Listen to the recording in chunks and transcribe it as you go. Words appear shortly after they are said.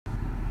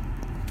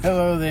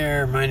Hello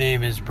there, my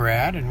name is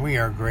Brad, and we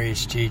are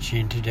Grace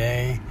Teaching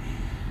today.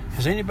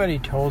 Has anybody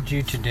told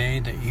you today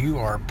that you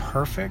are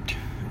perfect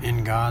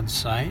in God's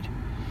sight?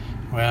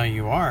 Well,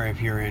 you are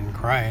if you're in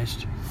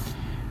Christ.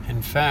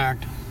 In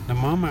fact, the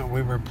moment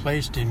we were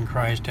placed in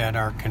Christ at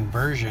our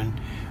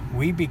conversion,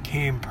 we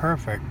became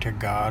perfect to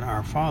God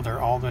our Father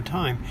all the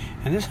time,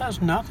 and this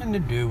has nothing to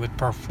do with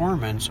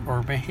performance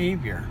or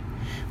behavior.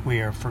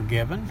 We are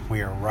forgiven, we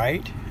are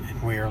right,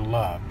 and we are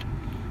loved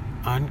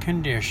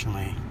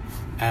unconditionally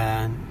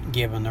and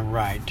given the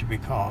right to be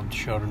called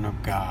children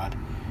of God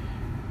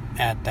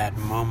at that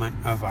moment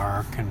of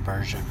our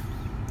conversion.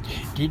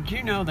 Did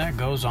you know that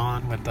goes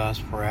on with us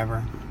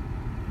forever?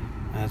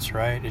 That's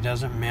right. It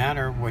doesn't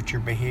matter what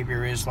your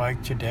behavior is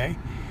like today.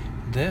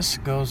 This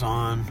goes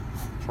on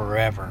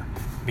forever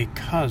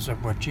because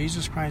of what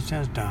Jesus Christ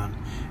has done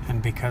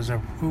and because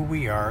of who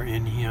we are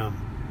in Him.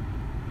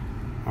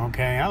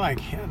 Okay, I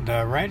like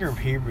the writer of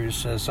Hebrews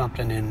says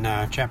something in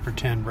chapter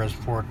 10, verse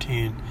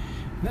 14.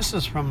 This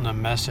is from the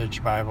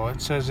Message Bible. It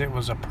says it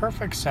was a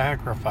perfect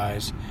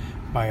sacrifice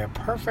by a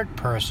perfect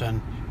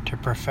person to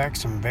perfect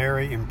some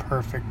very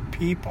imperfect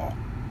people.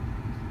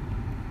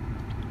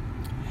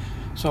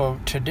 So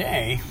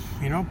today,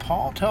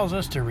 Paul tells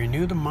us to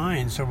renew the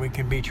mind so we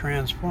can be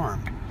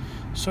transformed.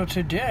 So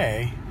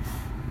today,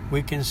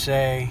 we can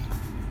say,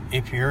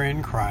 if you're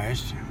in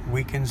Christ,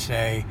 we can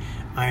say,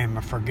 I am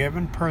a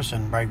forgiven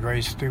person by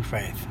grace through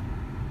faith.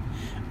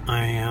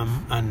 I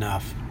am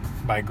enough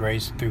by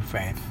grace through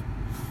faith.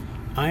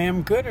 I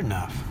am good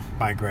enough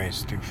by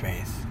grace through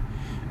faith.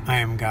 I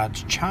am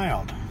God's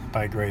child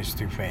by grace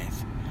through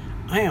faith.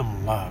 I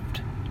am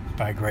loved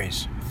by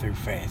grace through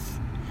faith.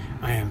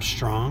 I am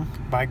strong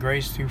by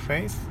grace through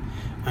faith.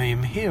 I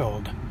am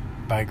healed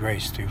by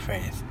grace through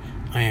faith.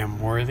 I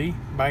am worthy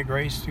by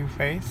grace through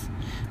faith.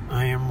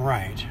 I am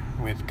right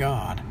with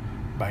God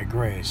by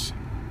grace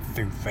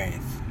through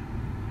faith.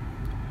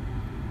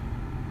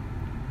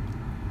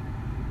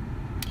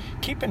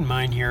 Keep in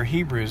mind here,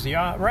 Hebrews, the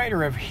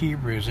writer of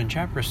Hebrews in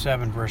chapter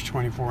 7, verse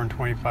 24 and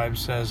 25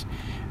 says,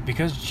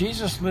 because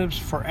Jesus lives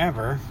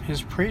forever,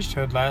 His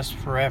priesthood lasts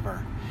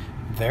forever.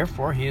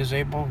 Therefore, He is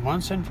able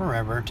once and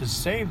forever to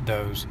save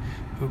those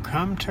who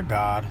come to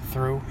God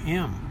through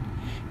Him.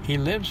 He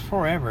lives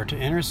forever to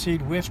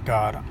intercede with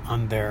God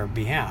on their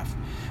behalf.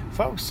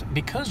 Folks,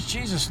 because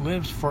Jesus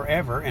lives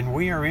forever and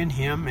we are in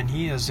Him and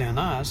He is in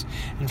us,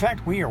 in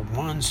fact, we are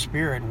one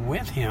spirit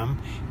with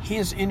Him, He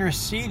is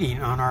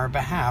interceding on our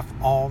behalf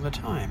all the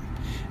time.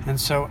 And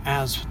so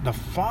as the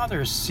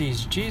Father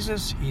sees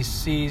Jesus, He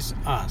sees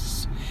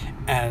us.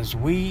 As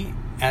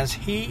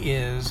He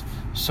is,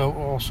 so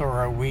also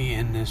are we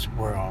in this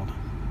world.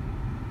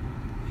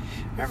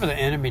 Remember, the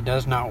enemy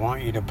does not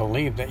want you to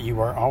believe that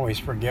you are always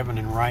forgiven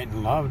and right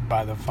and loved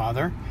by the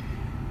Father.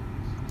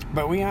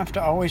 But we have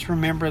to always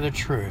remember the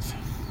truth.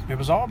 It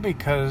was all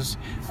because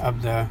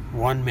of the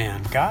one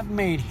man. God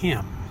made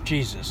Him,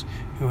 Jesus,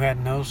 who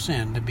had no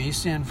sin, to be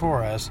sin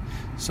for us,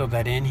 so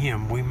that in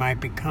Him we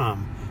might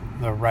become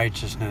the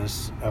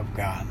righteousness of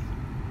God.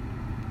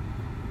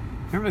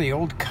 Remember, the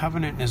old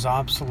covenant is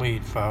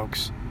obsolete,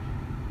 folks.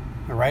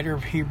 The writer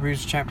of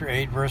Hebrews chapter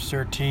 8, verse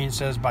 13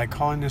 says, by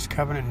calling this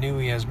covenant new,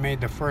 He has made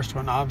the first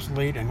one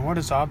obsolete, and what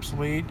is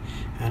obsolete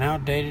and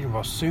outdated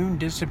will soon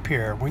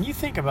disappear. When you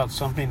think about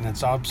something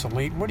that's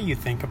obsolete, what do you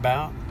think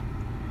about?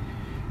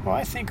 Well,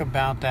 I think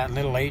about that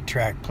little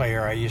 8-track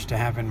player I used to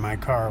have in my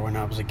car when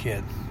I was a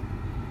kid,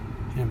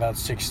 and about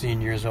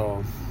 16 years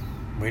old.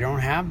 We don't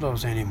have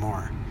those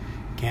anymore.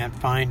 Can't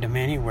find them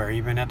anywhere,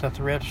 even at the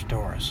thrift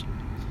stores.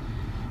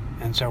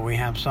 And so we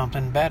have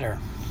something better.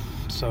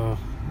 So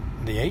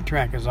the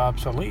 8-track is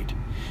obsolete,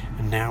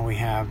 and now we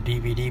have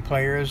DVD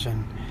players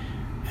and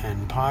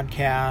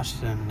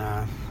podcasts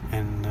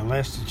and the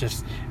list is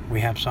just, we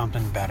have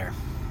something better.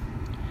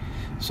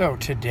 So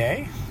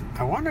today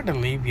I wanted to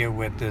leave you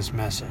with this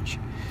message.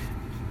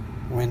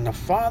 When the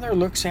Father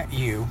looks at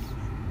you,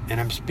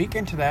 and I'm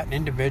speaking to that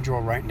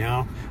individual right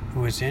now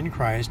who is in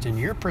Christ, and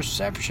your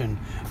perception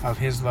of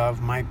His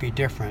love might be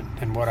different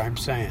than what I'm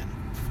saying.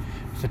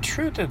 The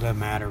truth of the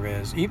matter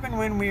is, even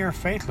when we are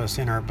faithless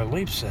in our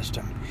belief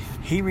system,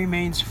 He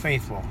remains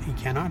faithful. He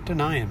cannot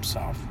deny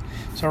Himself.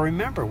 So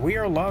remember, we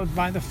are loved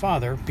by the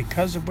Father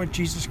because of what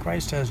Jesus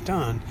Christ has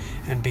done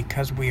and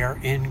because we are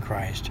in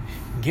Christ,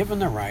 given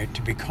the right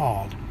to be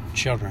called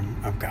children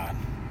of God.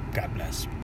 God bless.